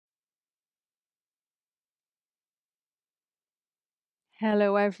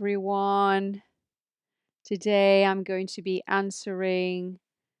Hello, everyone. Today I'm going to be answering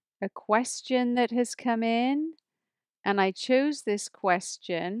a question that has come in, and I chose this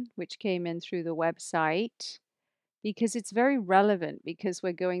question, which came in through the website, because it's very relevant because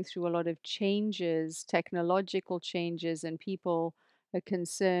we're going through a lot of changes, technological changes, and people are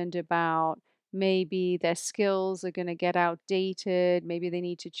concerned about maybe their skills are going to get outdated, maybe they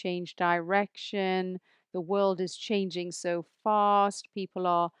need to change direction. The world is changing so fast. People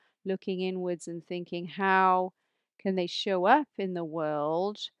are looking inwards and thinking, how can they show up in the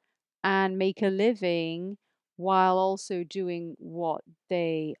world and make a living while also doing what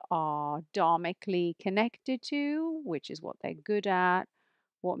they are dharmically connected to, which is what they're good at,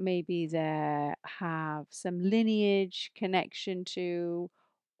 what maybe they have some lineage connection to,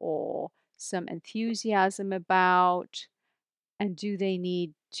 or some enthusiasm about. And do they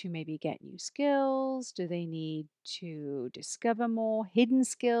need to maybe get new skills? Do they need to discover more hidden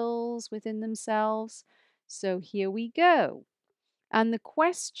skills within themselves? So here we go. And the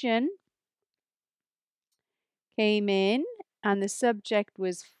question came in, and the subject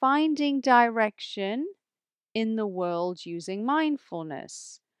was finding direction in the world using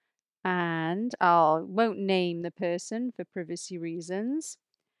mindfulness. And I won't name the person for privacy reasons.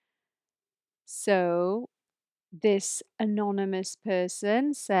 So this anonymous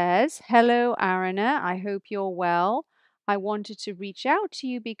person says, "Hello, Aruna. I hope you're well. I wanted to reach out to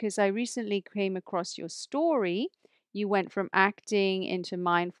you because I recently came across your story. You went from acting into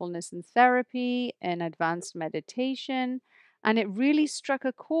mindfulness and therapy and advanced meditation, and it really struck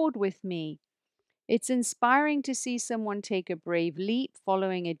a chord with me. It's inspiring to see someone take a brave leap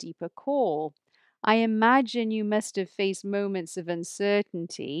following a deeper call. I imagine you must have faced moments of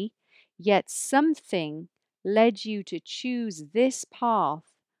uncertainty, yet something led you to choose this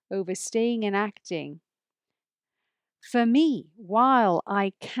path over staying in acting. For me, while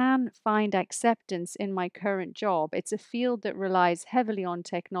I can find acceptance in my current job, it's a field that relies heavily on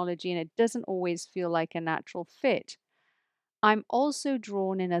technology and it doesn't always feel like a natural fit. I'm also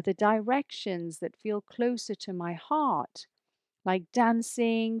drawn in other directions that feel closer to my heart, like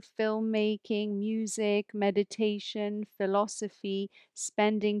dancing, filmmaking, music, meditation, philosophy,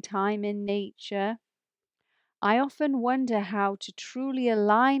 spending time in nature. I often wonder how to truly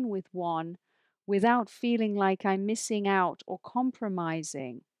align with one without feeling like I'm missing out or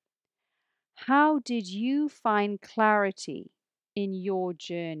compromising. How did you find clarity in your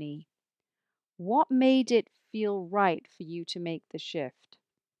journey? What made it feel right for you to make the shift?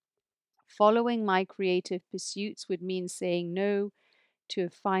 Following my creative pursuits would mean saying no to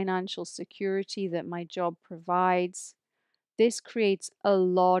financial security that my job provides. This creates a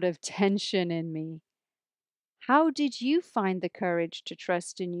lot of tension in me. How did you find the courage to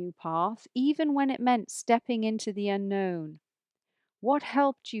trust a new path, even when it meant stepping into the unknown? What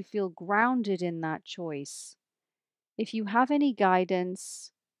helped you feel grounded in that choice? If you have any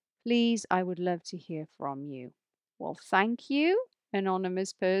guidance, please, I would love to hear from you. Well, thank you,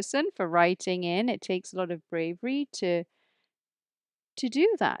 anonymous person, for writing in. It takes a lot of bravery to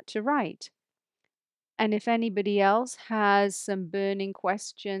do that, to write. And if anybody else has some burning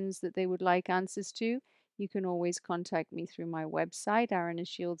questions that they would like answers to, you can always contact me through my website,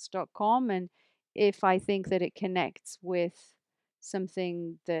 arunashields.com. And if I think that it connects with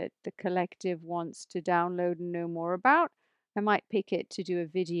something that the collective wants to download and know more about, I might pick it to do a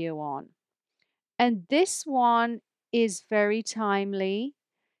video on. And this one is very timely.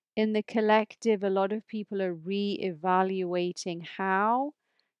 In the collective, a lot of people are re-evaluating how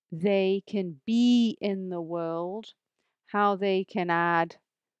they can be in the world, how they can add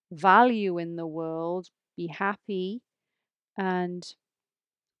value in the world, be happy. And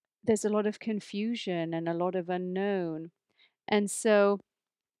there's a lot of confusion and a lot of unknown. And so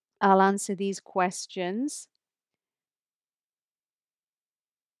I'll answer these questions.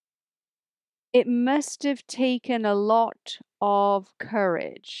 It must have taken a lot of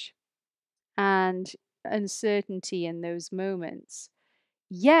courage and uncertainty in those moments.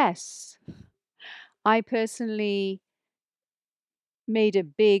 Yes, I personally made a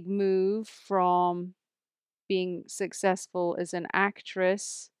big move from being successful as an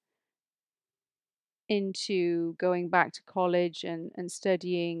actress into going back to college and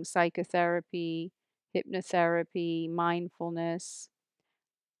studying psychotherapy, hypnotherapy, mindfulness.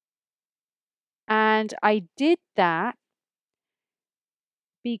 And I did that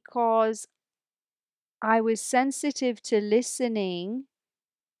because I was sensitive to listening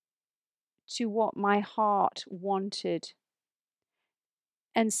to what my heart wanted.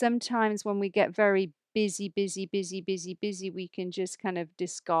 And sometimes when we get very busy, we can just kind of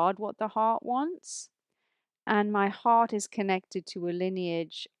discard what the heart wants. And my heart is connected to a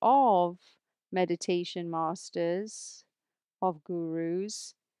lineage of meditation masters, of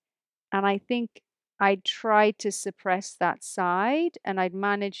gurus. And I think I tried to suppress that side, and I'd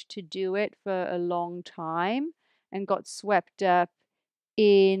managed to do it for a long time and got swept up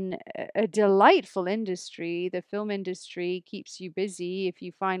in a delightful industry. The film industry keeps you busy. If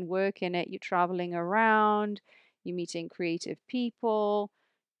you find work in it, you're traveling around, you're meeting creative people,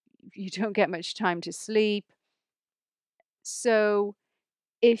 you don't get much time to sleep. So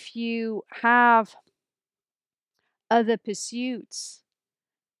if you have other pursuits,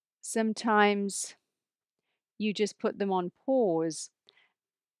 sometimes you just put them on pause.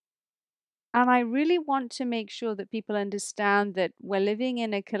 And I really want to make sure that people understand that we're living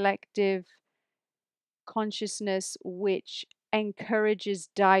in a collective consciousness which encourages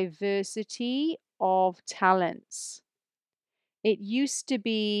diversity of talents. It used to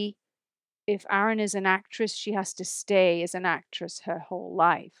be if Aaron is an actress, she has to stay as an actress her whole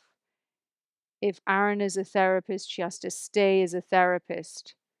life. If Aaron is a therapist, she has to stay as a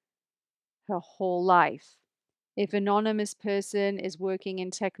therapist her whole life. If anonymous person is working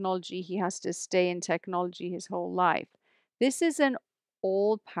in technology, he has to stay in technology his whole life. This is an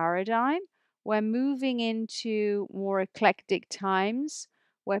old paradigm. We're moving into more eclectic times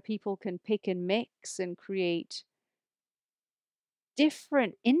where people can pick and mix and create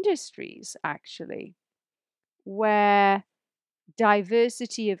different industries, actually, where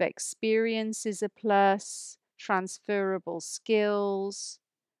diversity of experience is a plus, transferable skills.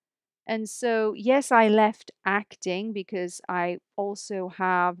 And so, yes, I left acting because I also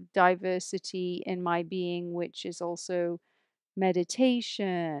have diversity in my being, which is also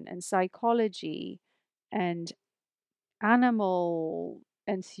meditation and psychology and animal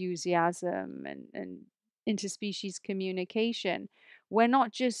enthusiasm and interspecies communication. We're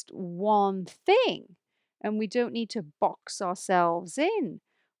not just one thing, and we don't need to box ourselves in.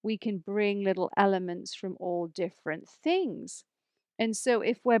 We can bring little elements from all different things. And so,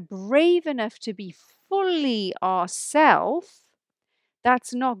 if we're brave enough to be fully ourself,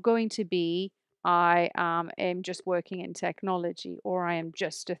 that's not going to be, am just working in technology, or I am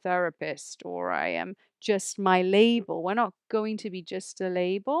just a therapist, or I am just my label. We're not going to be just a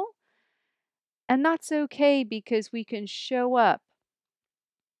label. And that's okay because we can show up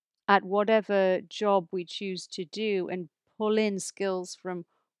at whatever job we choose to do and pull in skills from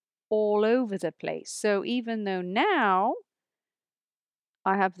all over the place. So even though now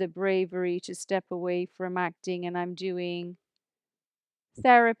I have the bravery to step away from acting and I'm doing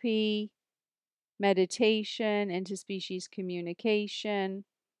therapy, meditation, interspecies communication.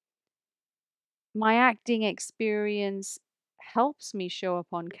 My acting experience helps me show up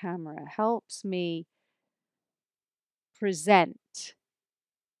on camera, helps me present.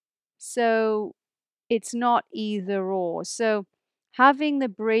 So it's not either or. So having the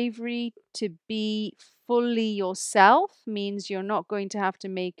bravery to be fully yourself means you're not going to have to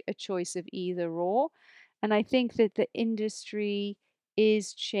make a choice of either or. And I think that the industry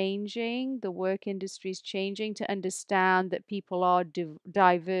is changing, the work industry is changing to understand that people are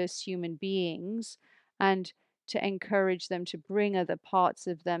diverse human beings and to encourage them to bring other parts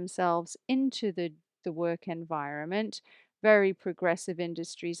of themselves into the work environment. Very progressive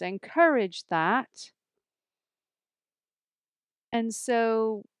industries encourage that. And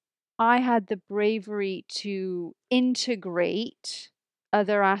so I had the bravery to integrate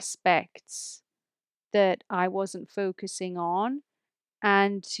other aspects that I wasn't focusing on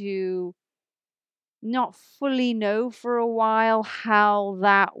and to not fully know for a while how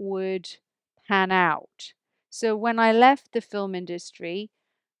that would pan out. So when I left the film industry,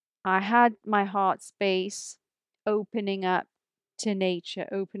 I had my heart space opening up to nature,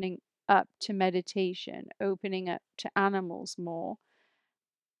 opening up to meditation, opening up to animals more.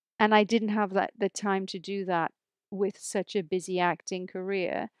 And I didn't have the time to do that with such a busy acting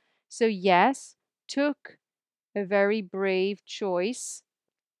career. So yes, took a very brave choice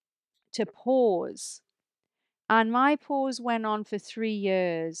to pause. And my pause went on for 3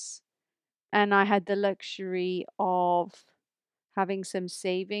 years. And I had the luxury of having some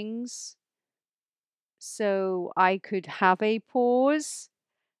savings so I could have a pause.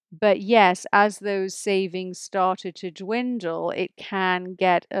 But yes, as those savings started to dwindle, it can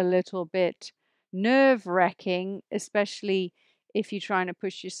get a little bit nerve-wracking, especially if you're trying to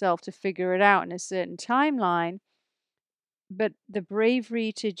push yourself to figure it out in a certain timeline. But the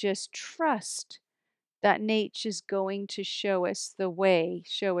bravery to just trust that nature's going to show us the way,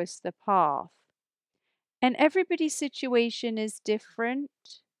 show us the path. And everybody's situation is different.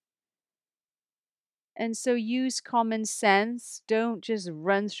 And so use common sense. Don't just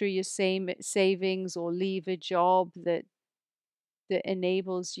run through your same savings or leave a job that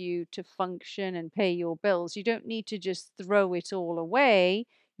enables you to function and pay your bills. You don't need to just throw it all away.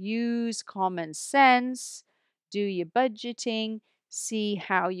 Use common sense, do your budgeting, see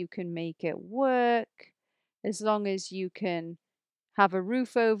how you can make it work. As long as you can have a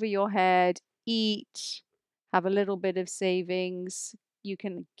roof over your head, eat, have a little bit of savings, you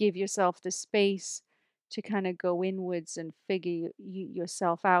can give yourself the space to kind of go inwards and figure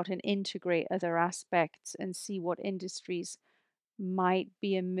yourself out and integrate other aspects and see what industries might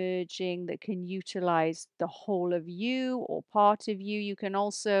be emerging that can utilize the whole of you or part of you. You can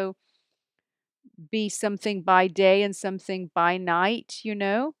also be something by day and something by night, you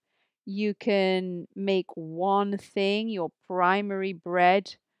know. You can make one thing your primary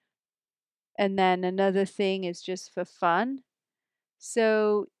bread, and then another thing is just for fun.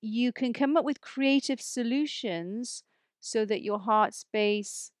 So you can come up with creative solutions so that your heart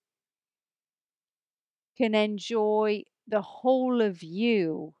space can enjoy the whole of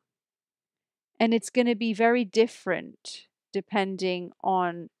you. And it's going to be very different depending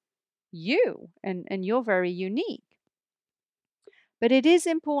on you, and you're very unique. But it is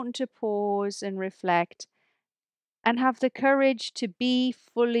important to pause and reflect and have the courage to be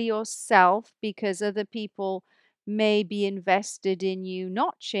fully yourself because other people may be invested in you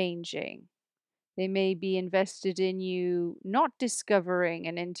not changing. They may be invested in you not discovering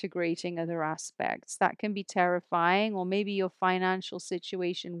and integrating other aspects. That can be terrifying, or maybe your financial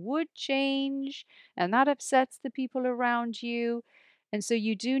situation would change and that upsets the people around you. And so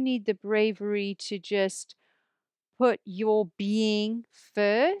you do need the bravery to just put your being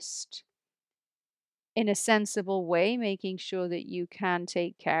first in a sensible way, making sure that you can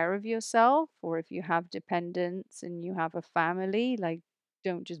take care of yourself, or if you have dependents and you have a family, like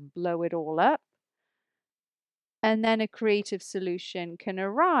don't just blow it all up. And then a creative solution can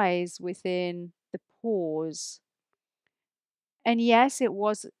arise within the pause. And yes, it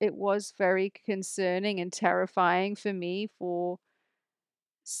was very concerning and terrifying for me for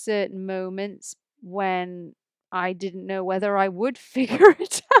certain moments when I didn't know whether I would figure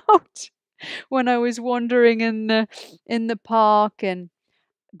it out when I was wandering in the park. And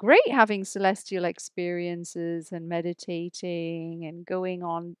great having celestial experiences and meditating and going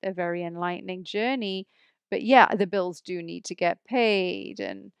on a very enlightening journey. But yeah, the bills do need to get paid,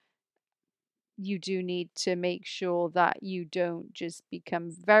 and you do need to make sure that you don't just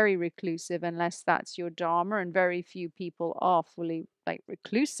become very reclusive unless that's your dharma, and very few people are fully like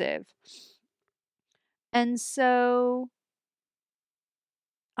reclusive. And so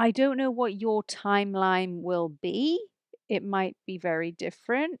I don't know what your timeline will be. It might be very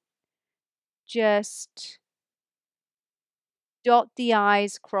different. Just dot the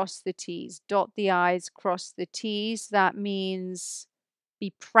I's, cross the T's. Dot the I's, cross the T's. That means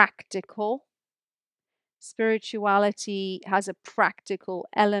be practical. Spirituality has a practical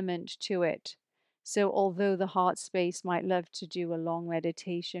element to it. So, although the heart space might love to do a long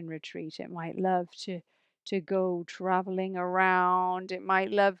meditation retreat, it might love to go traveling around, it might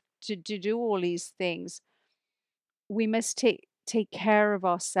love to do all these things, we must take care of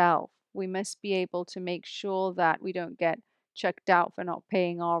ourselves. We must be able to make sure that we don't get checked out for not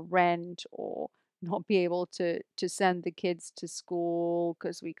paying our rent, or not be able to send the kids to school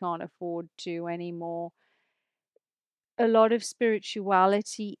because we can't afford to anymore. A lot of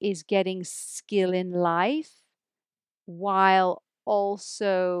spirituality is getting skill in life while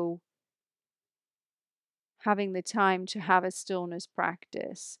also having the time to have a stillness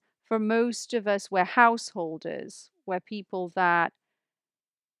practice. For most of us, we're householders, we're people that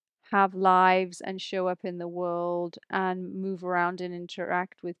have lives and show up in the world and move around and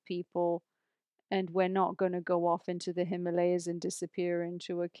interact with people. And we're not going to go off into the Himalayas and disappear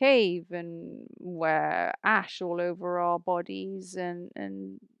into a cave and wear ash all over our bodies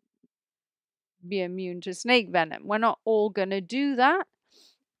and be immune to snake venom. We're not all going to do that.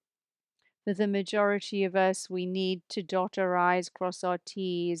 For the majority of us, we need to dot our I's, cross our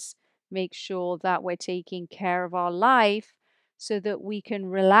T's, make sure that we're taking care of our life so that we can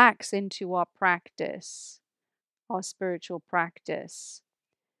relax into our practice, our spiritual practice.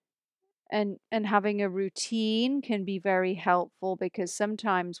 And having a routine can be very helpful, because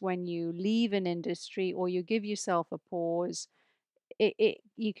sometimes when you leave an industry or you give yourself a pause, it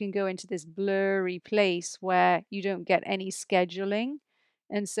you can go into this blurry place where you don't get any scheduling.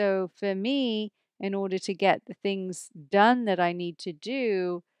 And so for me, in order to get the things done that I need to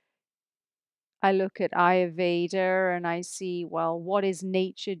do, I look at Ayurveda and I see, well, what is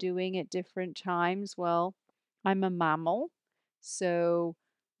nature doing at different times? Well, I'm a mammal. So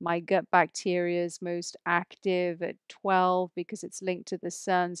My gut bacteria is most active at 12 because it's linked to the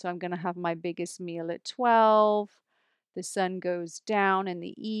sun. So I'm going to have my biggest meal at 12. The sun goes down in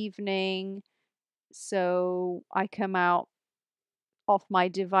the evening. So I come out off my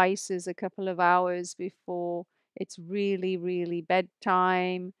devices a couple of hours before it's really, really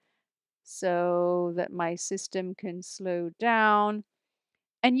bedtime so that my system can slow down.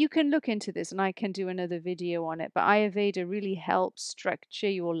 And you can look into this, and I can do another video on it. But Ayurveda really helps structure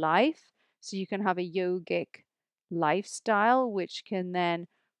your life so you can have a yogic lifestyle, which can then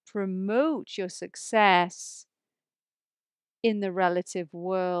promote your success in the relative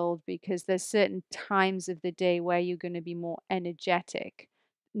world, because there's certain times of the day where you're going to be more energetic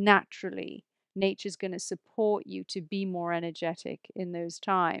naturally. Nature's going to support you to be more energetic in those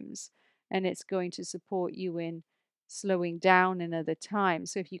times, and it's going to support you in slowing down in other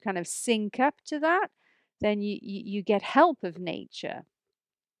times. So if you kind of sync up to that, then you get help of nature.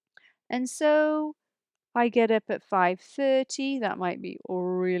 And so I get up at 5:30. That might be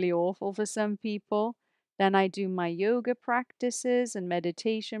really awful for some people. Then I do my yoga practices and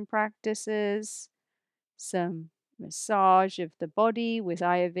meditation practices, some massage of the body with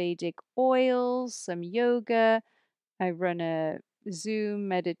Ayurvedic oils, some yoga. I run a Zoom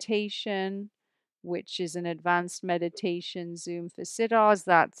meditation, which is an advanced meditation Zoom for siddhas.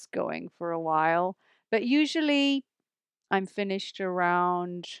 That's going for a while. But usually I'm finished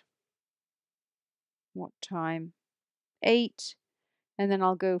around what time? 8. And then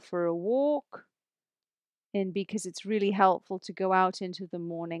I'll go for a walk. And because it's really helpful to go out into the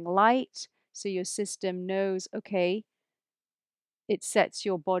morning light, so your system knows, okay, it sets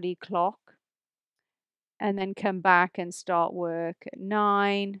your body clock, and then come back and start work at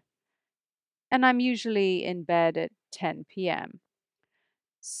 9. And I'm usually in bed at 10 p.m.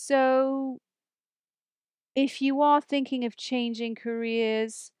 So if you are thinking of changing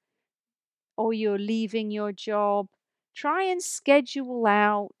careers or you're leaving your job, try and schedule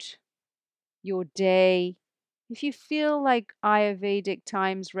out your day. If you feel like Ayurvedic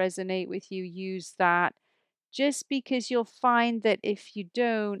times resonate with you, use that. Just because you'll find that if you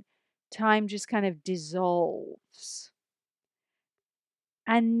don't, time just kind of dissolves.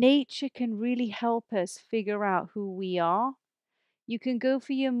 And nature can really help us figure out who we are. You can go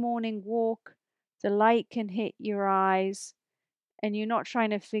for your morning walk, the light can hit your eyes, and you're not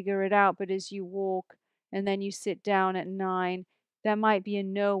trying to figure it out, but as you walk and then you sit down at 9, there might be a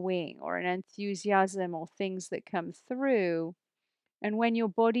knowing or an enthusiasm or things that come through. And when your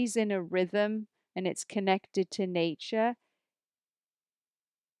body's in a rhythm and it's connected to nature,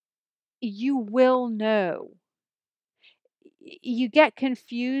 you will know. You get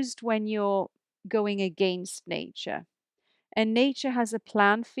confused when you're going against nature. And nature has a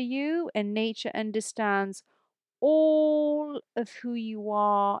plan for you, and nature understands all of who you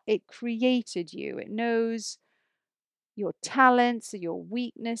are. It created you, it knows your talents, your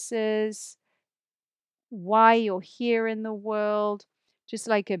weaknesses, why you're here in the world. Just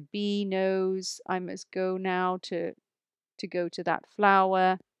like a bee knows I must go now to go to that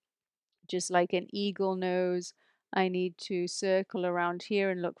flower, just like an eagle knows I need to circle around here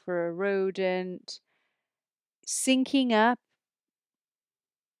and look for a rodent. Syncing up,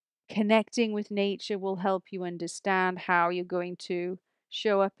 connecting with nature will help you understand how you're going to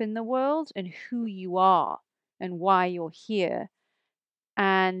show up in the world and who you are and why you're here.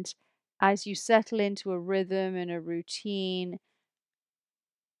 And as you settle into a rhythm and a routine,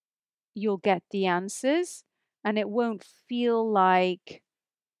 you'll get the answers, and it won't feel like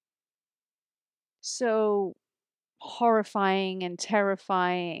so horrifying and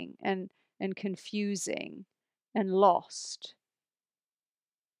terrifying and confusing and lost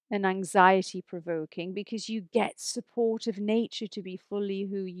and anxiety provoking, because you get support of nature to be fully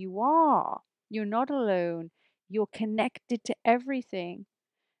who you are. You're not alone. You're connected to everything.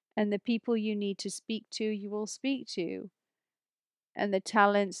 And the people you need to speak to, you will speak to. And the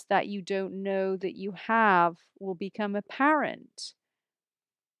talents that you don't know that you have will become apparent.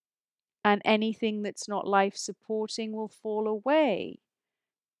 And anything that's not life supporting will fall away.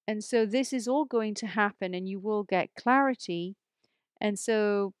 And so this is all going to happen, and you will get clarity. And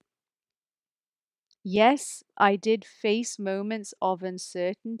so, yes, I did face moments of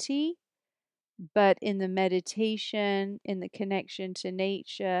uncertainty, but in the meditation, in the connection to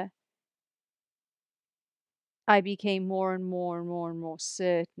nature, I became more and more and more and more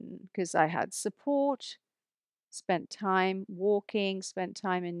certain because I had support, spent time walking, spent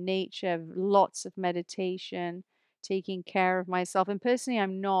time in nature, lots of meditation, taking care of myself. And personally,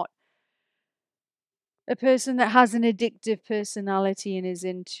 I'm not a person that has an addictive personality and is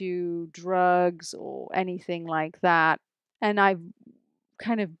into drugs or anything like that. And I've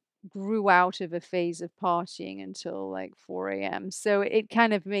kind of grew out of a phase of partying until like 4 a.m. So it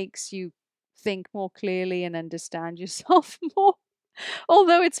kind of makes you think more clearly and understand yourself more.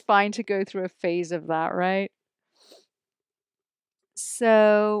 Although it's fine to go through a phase of that, right?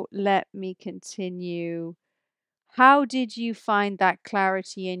 So let me continue. How did you find that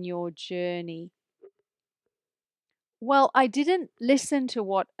clarity in your journey? Well, I didn't listen to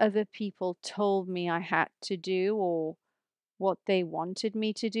what other people told me I had to do or what they wanted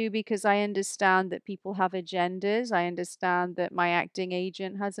me to do because I understand that people have agendas. I understand that my acting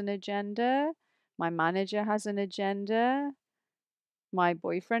agent has an agenda, my manager has an agenda, my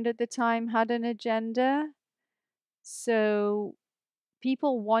boyfriend at the time had an agenda. So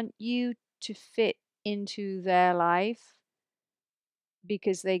people want you to fit into their life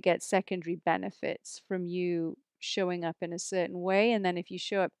because they get secondary benefits from you showing up in a certain way. And then if you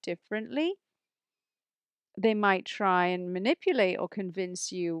show up differently, they might try and manipulate or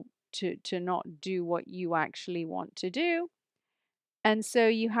convince you to not do what you actually want to do. And so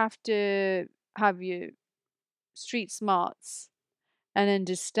you have to have your street smarts and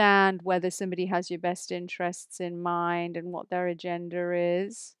understand whether somebody has your best interests in mind and what their agenda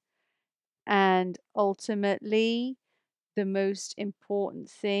is. And ultimately, the most important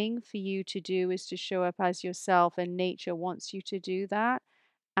thing for you to do is to show up as yourself, and nature wants you to do that.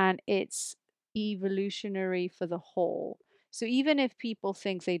 And it's evolutionary for the whole. So even if people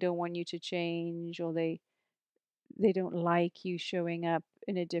think they don't want you to change or they don't like you showing up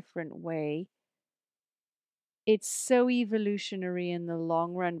in a different way, it's so evolutionary in the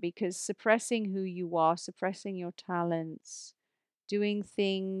long run because suppressing who you are, suppressing your talents, doing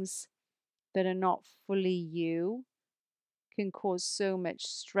things that are not fully you can cause so much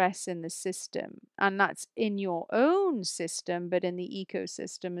stress in the system. And that's in your own system, but in the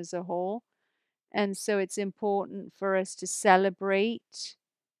ecosystem as a whole. And so it's important for us to celebrate,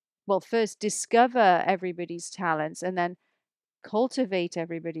 well, first discover everybody's talents and then cultivate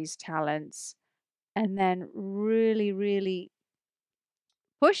everybody's talents and then really, really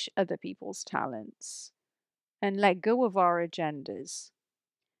push other people's talents and let go of our agendas.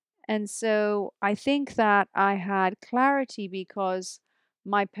 And so I think that I had clarity because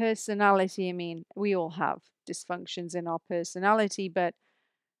my personality, I mean, we all have dysfunctions in our personality, but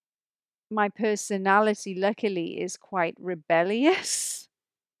my personality, luckily, is quite rebellious.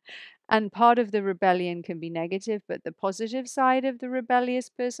 And part of the rebellion can be negative, but the positive side of the rebellious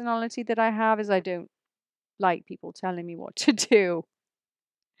personality that I have is I don't like people telling me what to do.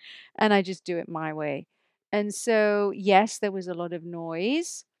 And I just do it my way. And so, yes, there was a lot of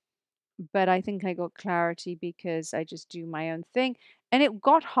noise, but I think I got clarity because I just do my own thing. And it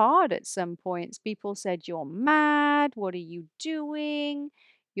got hard at some points. People said, "You're mad. What are you doing?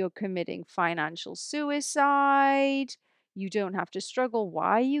 You're committing financial suicide. You don't have to struggle.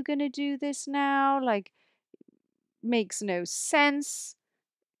 Why are you going to do this now? Like, makes no sense."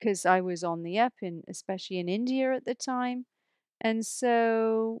 Because I was on the up in, especially in India at the time. And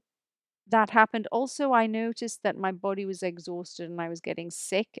so that happened. Also, I noticed that my body was exhausted and I was getting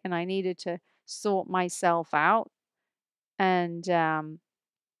sick and I needed to sort myself out. And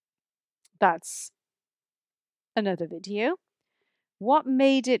that's another video. What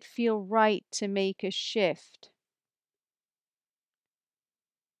made it feel right to make a shift?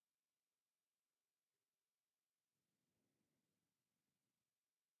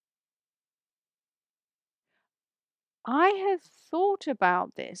 I have thought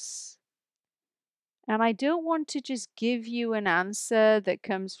about this and I don't want to just give you an answer that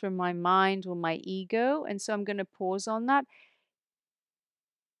comes from my mind or my ego. And so I'm going to pause on that.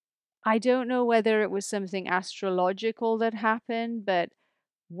 I don't know whether it was something astrological that happened, but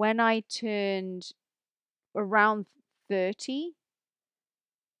when I turned around 30,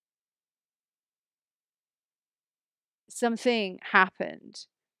 something happened.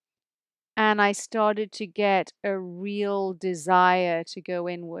 And I started to get a real desire to go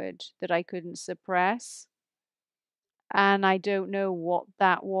inward that I couldn't suppress. And I don't know what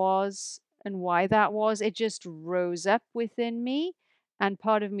that was and why that was. It just rose up within me. And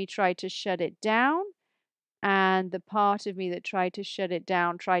part of me tried to shut it down. And the part of me that tried to shut it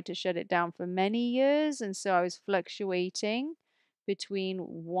down for many years. And so I was fluctuating between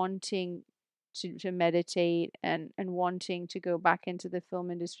wanting to meditate and wanting to go back into the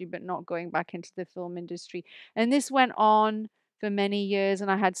film industry, but not going back into the film industry. And this went on for many years, and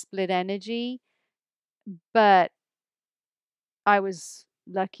I had split energy, but I was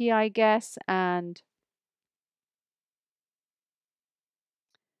lucky, I guess, and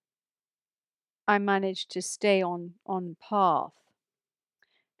I managed to stay on path.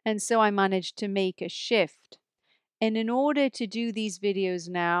 And so I managed to make a shift. And in order to do these videos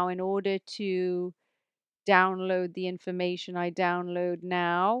now, in order to download the information I download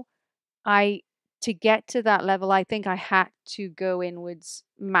now, I to get to that level, I think I had to go inwards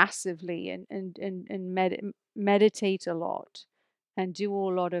massively and meditate a lot and do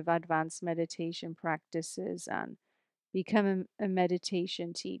a lot of advanced meditation practices and become a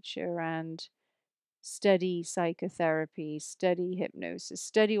meditation teacher and study psychotherapy, study hypnosis,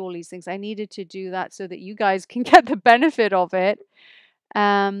 study all these things. I needed to do that so that you guys can get the benefit of it.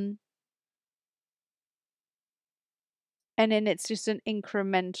 Um, and then it's just an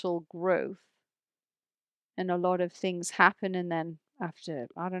incremental growth. And a lot of things happen. And then after,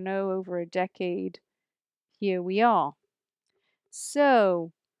 I don't know, over a decade, here we are.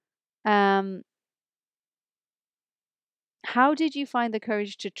 So, um, how did you find the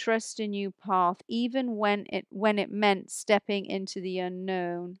courage to trust a new path, even when it meant stepping into the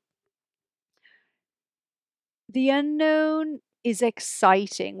unknown? The unknown is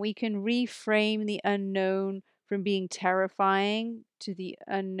exciting. We can reframe the unknown from being terrifying to the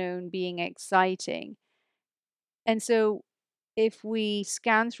unknown being exciting. And so if we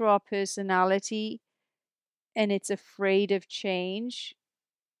scan through our personality and it's afraid of change,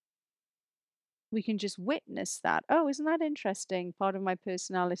 we can just witness that. Oh, isn't that interesting? Part of my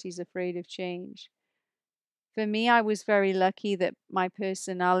personality is afraid of change. For me, I was very lucky that my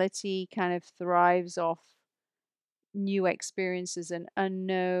personality kind of thrives off new experiences and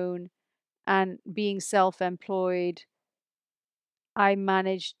unknown. And being self-employed, I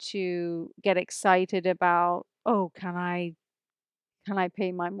managed to get excited about, oh, can I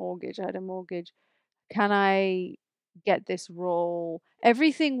pay my mortgage? I had a mortgage. Can I get this role?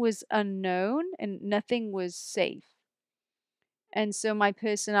 Everything was unknown and nothing was safe. And so my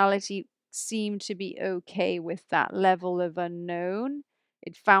personality seemed to be okay with that level of unknown.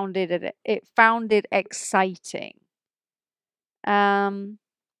 It found it exciting. Um,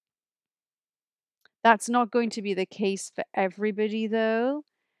 that's not going to be the case for everybody though.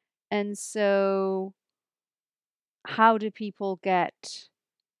 And so how do people get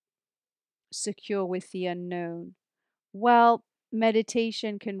secure with the unknown? Well,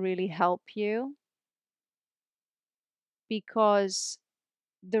 meditation can really help you because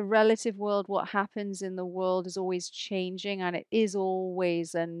the relative world, what happens in the world is always changing and it is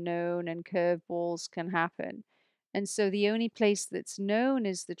always unknown and curveballs can happen. And so the only place that's known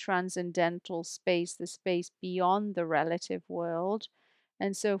is the transcendental space, the space beyond the relative world.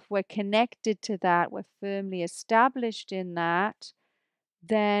 And so if we're connected to that, we're firmly established in that,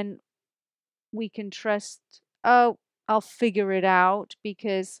 then we can trust, oh, I'll figure it out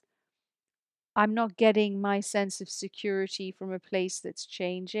because I'm not getting my sense of security from a place that's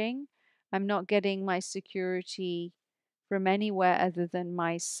changing. I'm not getting my security from anywhere other than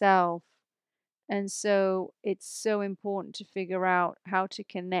myself. And so it's so important to figure out how to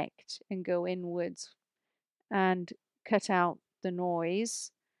connect and go inwards and cut out the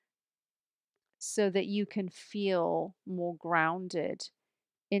noise so that you can feel more grounded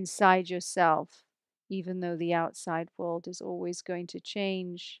inside yourself, even though the outside world is always going to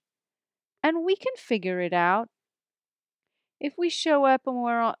change. And we can figure it out. If we show up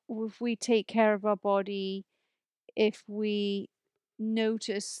and if we take care of our body, if we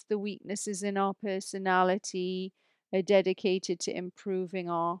notice the weaknesses in our personality, are dedicated to improving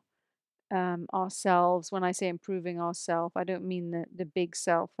ourselves. When I say improving ourselves, I don't mean the big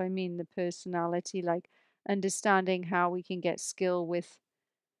self. I mean the personality, like understanding how we can get skill with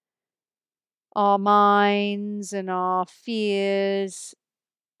our minds and our fears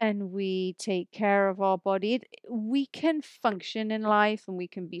and we take care of our body, we can function in life and we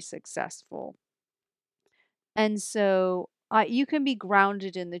can be successful. And so you can be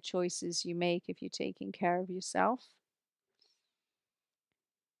grounded in the choices you make if you're taking care of yourself.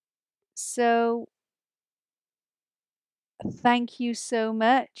 So thank you so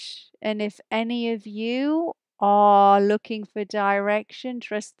much. And if any of you are looking for direction,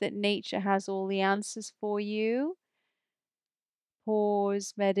 trust that nature has all the answers for you.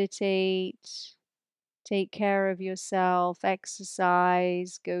 Pause, meditate, take care of yourself,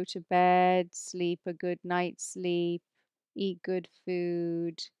 exercise, go to bed, sleep a good night's sleep, eat good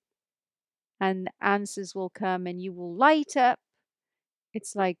food, and answers will come and you will light up.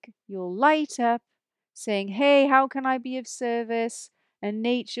 It's like you'll light up saying, hey, how can I be of service? And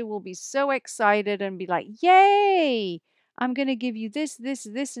nature will be so excited and be like, yay, I'm going to give you this, this,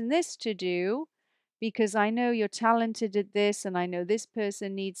 this, and this to do because I know you're talented at this and I know this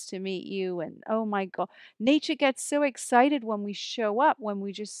person needs to meet you. And oh my God, nature gets so excited when we show up, when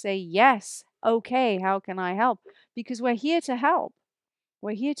we just say, yes, okay, how can I help? Because we're here to help.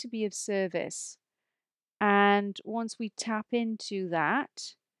 We're here to be of service. And once we tap into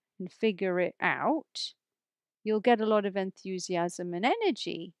that and figure it out, you'll get a lot of enthusiasm and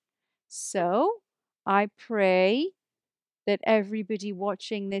energy. So I pray that everybody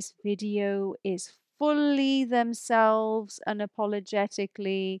watching this video is fully themselves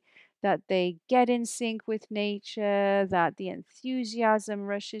unapologetically, that they get in sync with nature, that the enthusiasm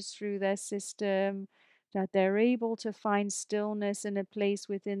rushes through their system, that they're able to find stillness in a place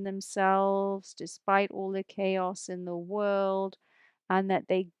within themselves despite all the chaos in the world, and that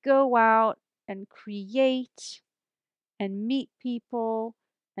they go out and create and meet people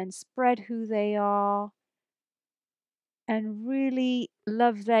and spread who they are and really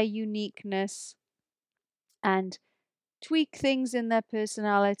love their uniqueness and tweak things in their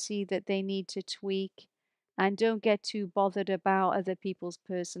personality that they need to tweak, and don't get too bothered about other people's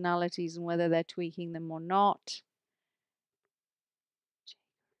personalities and whether they're tweaking them or not.